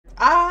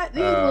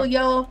little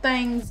yellow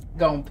things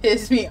gonna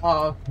piss me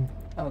off.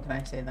 Oh, can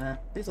I say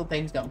that? These little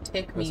things gonna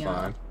tick me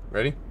off.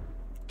 Ready?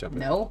 Jump in.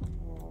 No.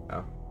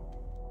 Oh.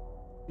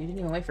 You didn't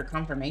even wait for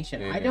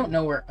confirmation. Yeah. I don't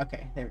know where.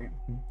 Okay, there we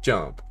go.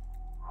 Jump.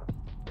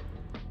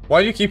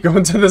 Why do you keep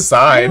going to the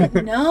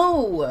side?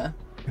 No.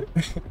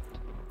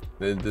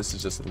 This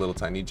is just a little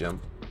tiny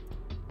jump.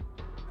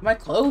 Am I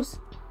close?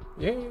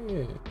 Yeah.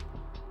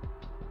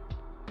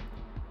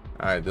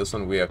 Alright, this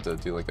one we have to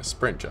do like a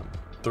sprint jump.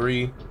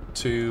 3,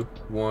 2,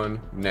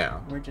 1,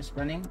 now. We're just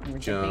running. We're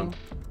Jump.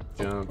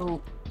 jumping.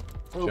 Jump.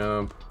 Oh.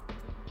 Jump.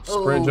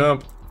 Sprint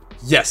jump.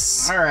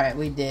 Yes! Alright,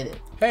 we did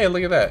it. Hey,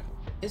 look at that.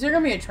 Is there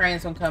gonna be a train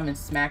that's gonna come and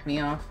smack me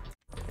off?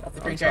 Get off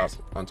the train tracks.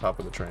 On top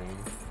of the train.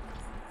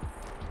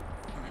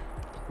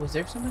 Was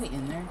there somebody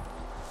in there?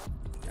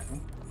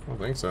 I don't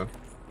think so.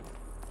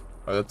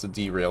 Oh, that's a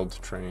derailed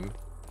train.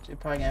 So you're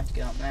probably gonna have to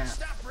get on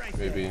that.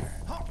 Maybe.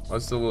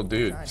 What's the little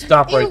dude?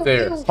 Stop right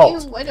there. Ew,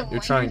 Halt. ew, I don't You're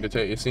like trying to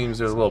take. It seems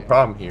there's a little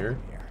problem here.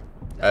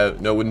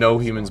 No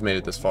humans made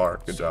it this far.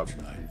 Good job.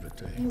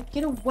 Ew,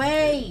 get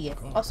away!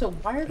 Also,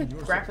 why are the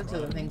graphics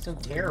of the thing so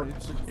terrible?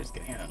 Just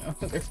kidding. I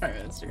don't know. They're 5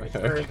 minutes too.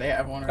 Or if they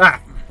have one. Or... Ah!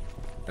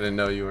 I didn't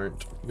know you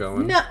weren't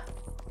going. No.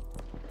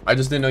 I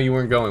just didn't know you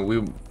weren't going.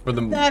 We for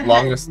the That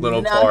longest had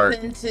little part.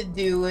 Nothing to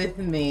do with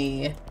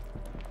me.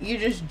 You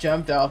just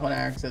jumped off on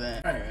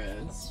accident.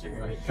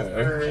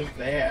 Or if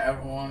they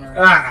have one. Or...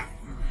 Ah!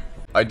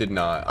 I did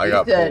not. I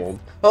got pulled.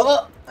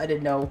 Oh, I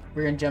didn't know.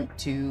 We're gonna jump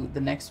to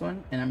the next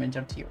one, and I'm gonna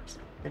jump to yours.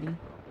 Ready?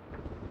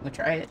 We'll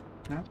try it.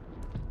 No.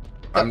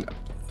 I'm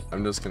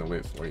just gonna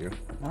wait for you.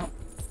 No.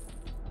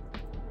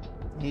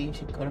 Maybe you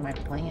should go to my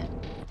plan.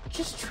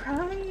 Just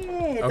try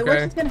it. Okay. The worst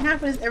that's gonna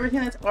happen is everything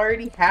that's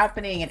already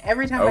happening, and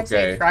every time I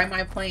say try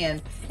my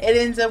plan, it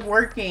ends up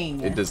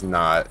working. It does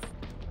not.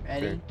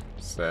 Ready? Okay.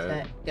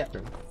 Set. Go.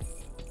 Okay.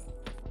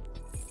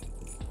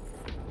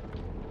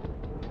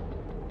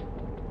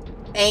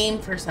 Aim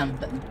for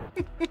something.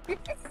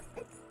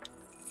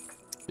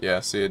 Yeah,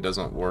 see, it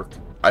doesn't work.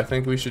 I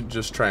think we should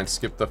just try and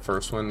skip the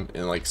first one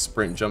and like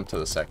sprint jump to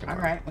the second one.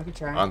 Alright, we can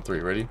try. On 3,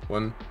 ready?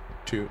 1,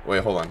 2,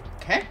 wait, hold on.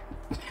 Okay.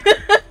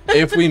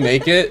 If we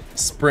make it,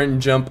 sprint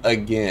jump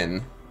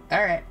again.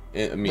 Alright.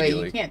 Immediately.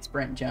 Wait, you can't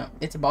sprint jump.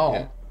 It's a ball.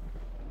 Yeah.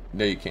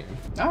 No, you can.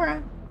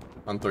 Alright.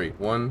 On 3.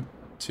 1,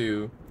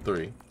 2,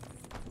 3.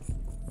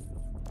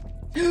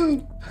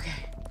 Okay.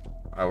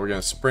 Alright, we're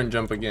gonna sprint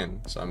jump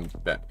again. So I'm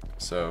bet.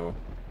 So.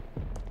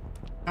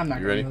 I'm not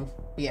You gonna ready? move.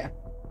 Yeah.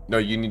 No,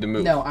 you need to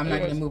move. No, I'm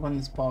not gonna move on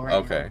this ball right now.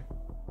 Okay.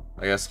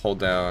 I guess hold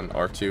down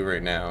R2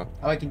 right now.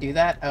 Oh, I can do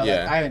that? Oh,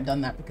 Yeah. I haven't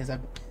done that because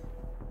I've...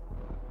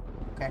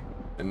 Okay.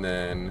 And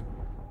then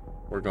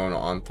we're going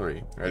on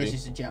 3. Ready? It's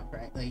just a jump,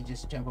 right? Like, you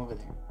just jump over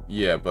there.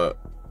 Yeah, but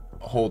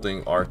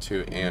holding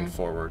R2 and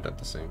forward at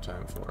the same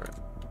time for it.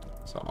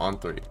 So on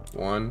 3.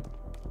 1,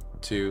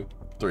 2,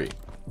 3.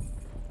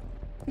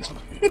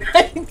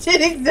 I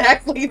did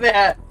exactly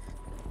that.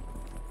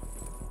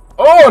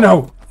 Oh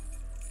no!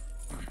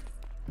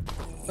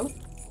 Oh.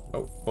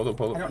 Oh, hold up,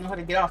 hold I up. don't know how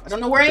to get off. I don't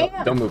know where I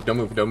am. Don't move, don't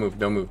move, don't move,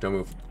 don't move, don't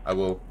move. I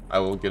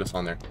will get us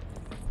on there.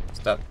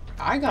 Stop.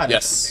 I got it.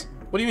 Yes.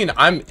 What do you mean?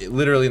 I'm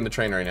literally in the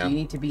train right Do now. you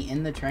need to be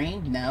in the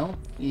train? No.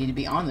 You need to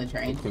be on the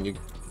train. Can you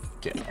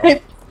get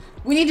off?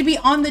 We need to be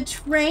on the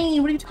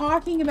train. What are you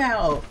talking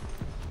about?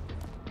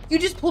 You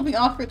just pulled me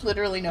off for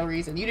literally no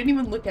reason. You didn't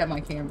even look at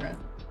my camera.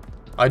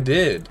 I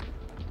did.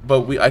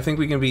 But I think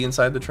we can be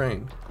inside the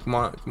train. Come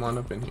on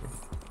up in here.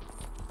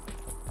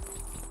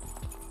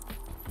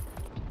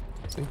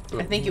 See?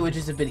 I think it would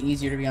just have been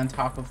easier to be on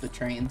top of the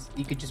trains.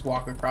 You could just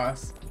walk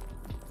across.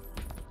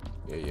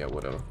 Yeah,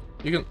 whatever.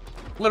 You can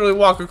literally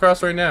walk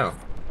across right now.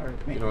 Or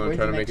You don't want to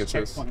try to make it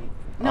just on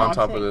on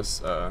top of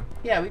this.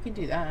 Yeah, we can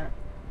do that.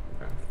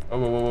 Okay. Oh,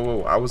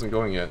 whoa. I wasn't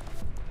going yet.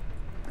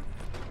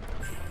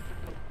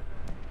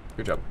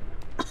 Good job.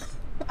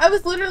 I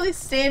was literally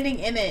standing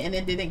in it and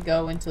it didn't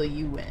go until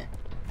you went.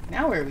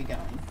 Now where are we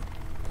going?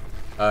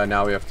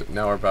 Now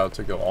we're about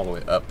to go all the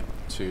way up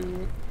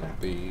to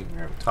the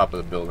top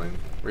of the building.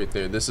 Right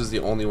there. This is the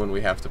only one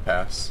we have to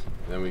pass.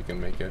 Then we can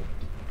make it.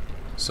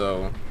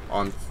 So,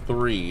 on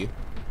 3,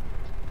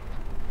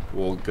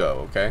 we'll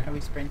go, okay? Are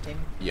we sprinting?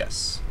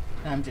 Yes.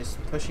 And I'm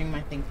just pushing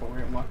my thing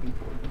forward and walking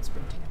forward and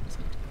sprinting at the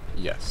same time.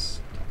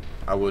 Yes.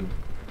 I would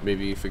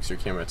maybe fix your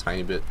camera a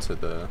tiny bit to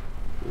the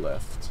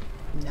left.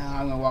 No,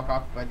 I'm gonna walk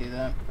off if I do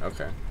that.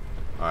 Okay.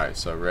 Alright,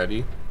 so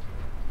ready?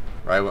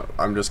 Right,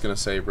 I'm just gonna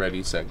say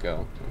ready, set,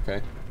 go.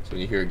 Okay? So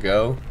when you hear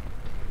go,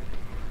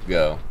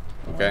 go.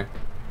 Okay?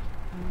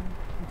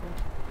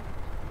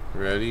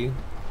 Ready,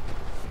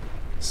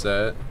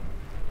 set,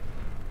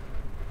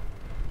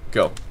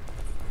 go.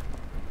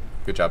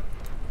 Good job.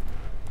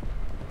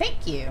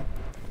 Thank you.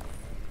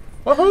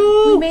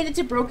 Woohoo! We made it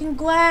to broken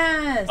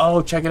glass.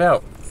 Oh, check it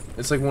out.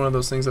 It's like one of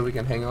those things that we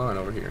can hang on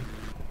over here.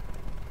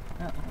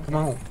 Uh-oh. Come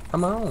on.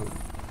 Come on.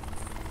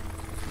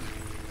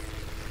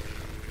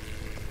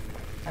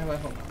 How do I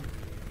hold on?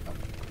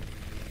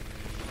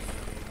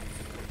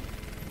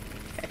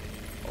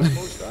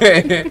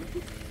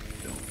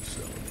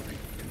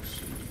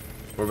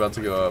 We're about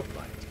to go up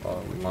a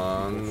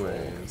long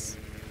ways.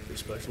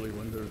 especially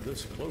when they're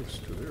this close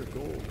to their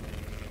goal.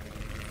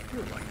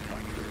 You're like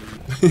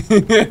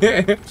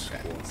Tiger.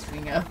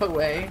 Swing out of the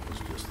way.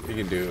 You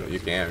can do it. You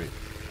can.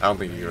 I don't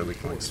think you really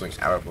can like, swing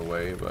out of the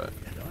way, but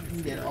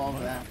You did all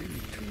of that.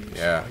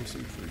 yeah. It's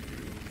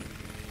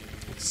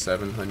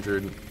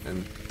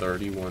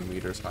 731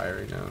 meters high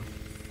right now.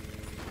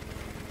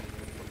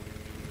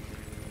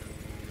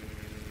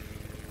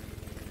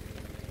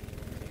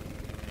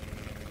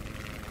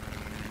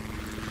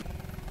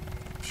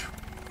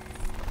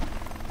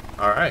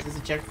 Alright. Is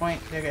this a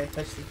checkpoint? They're gonna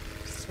touch the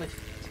Swift.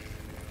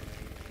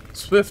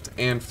 Swift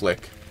and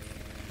Flick.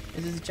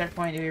 Is this a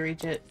checkpoint? Do we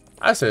reach it?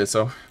 I said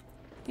so.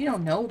 You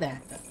don't know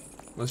that though.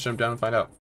 Let's jump down and find out.